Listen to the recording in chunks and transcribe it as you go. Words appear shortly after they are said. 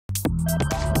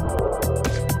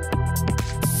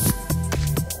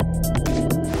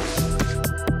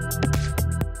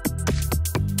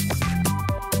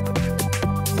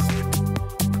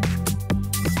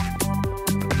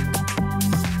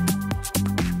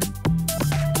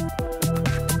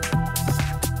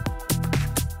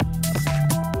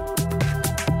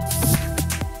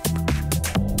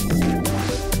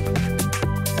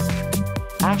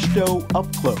AASHTO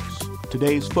Up Close.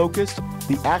 Today's focus,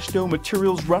 the AASHTO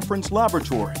Materials Reference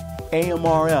Laboratory,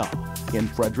 AMRL, in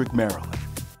Frederick, Maryland.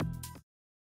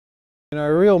 And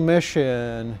our real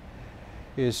mission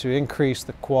is to increase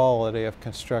the quality of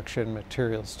construction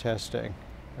materials testing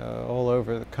all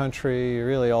over the country,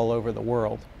 really all over the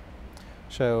world.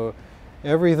 So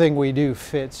everything we do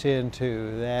fits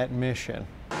into that mission.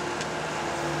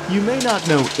 You may not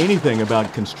know anything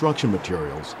about construction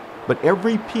materials, but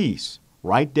every piece,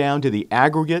 right down to the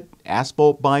aggregate,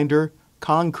 asphalt binder,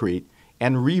 concrete,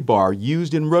 and rebar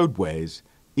used in roadways,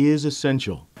 is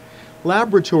essential.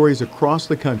 Laboratories across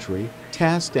the country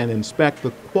test and inspect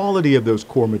the quality of those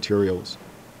core materials.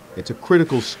 It's a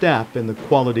critical step in the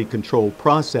quality control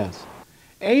process.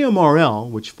 AMRL,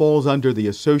 which falls under the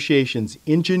Association's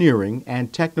Engineering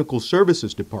and Technical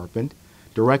Services Department,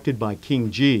 directed by King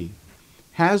G,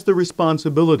 has the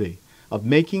responsibility of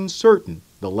making certain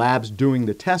the labs doing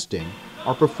the testing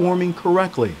are performing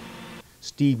correctly.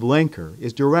 Steve Lenker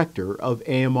is director of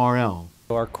AMRL.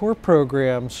 Our core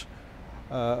programs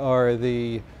are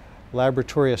the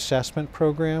laboratory assessment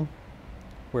program,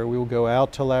 where we will go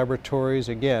out to laboratories,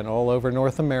 again, all over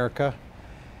North America,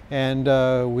 and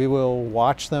we will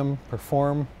watch them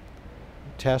perform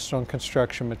tests on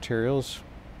construction materials.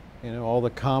 You know, all the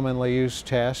commonly used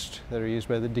tests that are used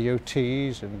by the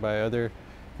DOTs and by other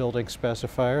building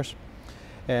specifiers.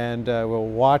 And we'll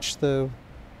watch the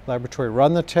laboratory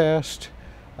run the test.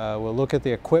 We'll look at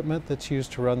the equipment that's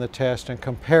used to run the test and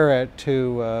compare it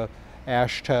to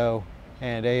AASHTO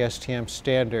and ASTM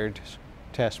standard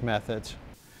test methods.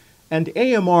 And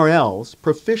AMRL's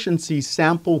Proficiency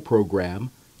Sample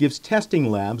Program gives testing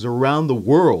labs around the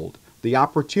world the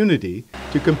opportunity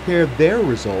to compare their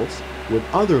results with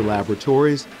other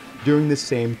laboratories doing the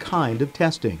same kind of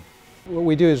testing. What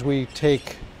we do is we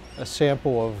take a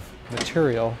sample of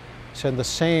material, send the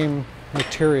same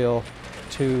material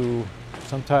to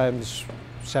sometimes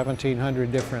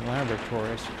 1,700 different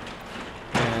laboratories,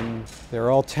 and they're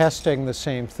all testing the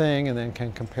same thing and then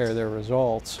can compare their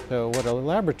results. So what a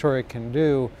laboratory can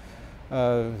do,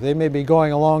 they may be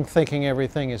going along thinking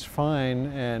everything is fine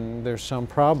and there's some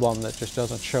problem that just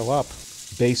doesn't show up.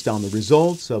 Based on the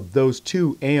results of those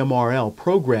two AMRL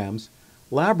programs,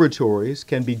 laboratories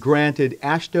can be granted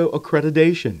AASHTO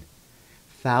accreditation.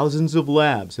 Thousands of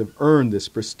labs have earned this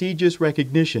prestigious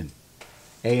recognition.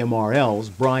 AMRL's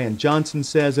Brian Johnson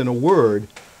says, in a word,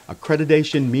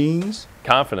 accreditation means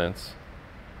confidence.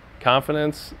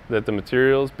 Confidence that the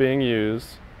materials being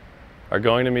used are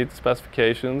going to meet the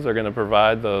specifications, are going to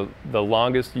provide the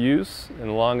longest use and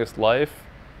the longest life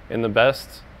and the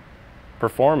best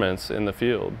performance in the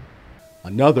field.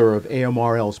 Another of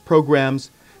AMRL's programs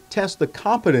tests the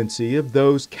competency of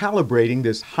those calibrating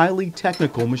this highly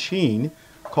technical machine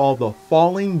called the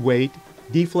Falling Weight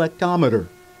Deflectometer,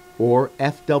 or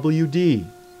FWD,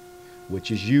 which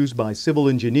is used by civil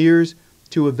engineers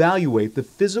to evaluate the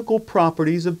physical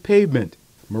properties of pavement.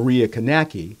 Maria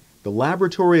Kanacki, the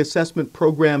Laboratory Assessment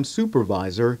Program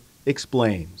Supervisor,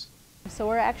 explains. So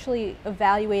we're actually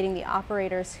evaluating the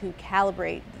operators who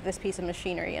calibrate this piece of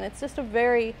machinery, and it's just a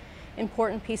very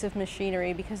important piece of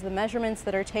machinery because the measurements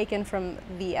that are taken from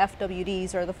the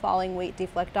FWDs, or the falling weight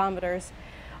deflectometers,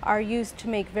 are used to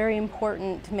make very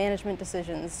important management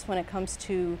decisions when it comes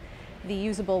to the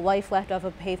usable life left of a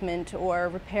pavement or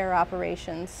repair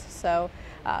operations. So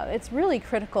it's really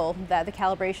critical that the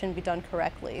calibration be done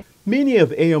correctly. Many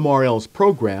of AMRL's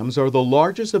programs are the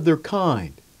largest of their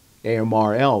kind.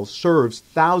 AMRL serves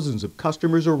thousands of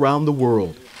customers around the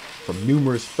world, from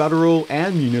numerous federal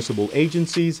and municipal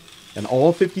agencies and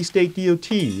all 50 state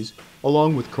DOTs,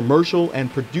 along with commercial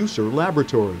and producer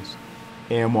laboratories.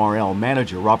 AMRL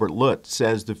manager Robert Lutz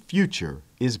says the future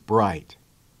is bright.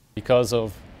 Because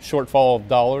of shortfall of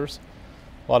dollars,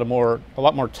 a lot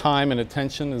more time and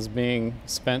attention is being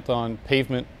spent on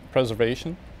pavement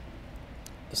preservation.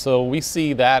 So we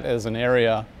see that as an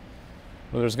area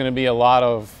where there's going to be a lot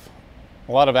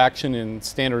of action in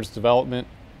standards development,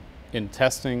 in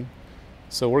testing.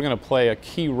 So we're going to play a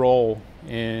key role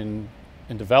in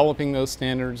developing those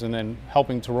standards and then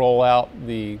helping to roll out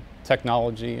the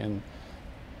technology and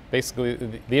basically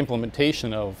the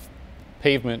implementation of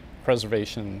pavement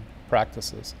preservation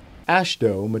practices.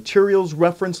 AASHTO Materials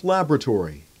Reference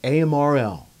Laboratory,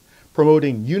 AMRL,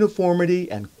 promoting uniformity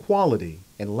and quality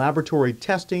in laboratory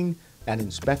testing and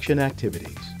inspection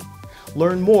activities.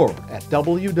 Learn more at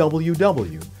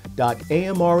www.amrl.net.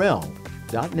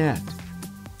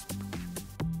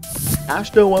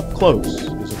 AASHTO Up Close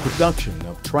is a production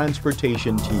of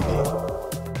Transportation TV.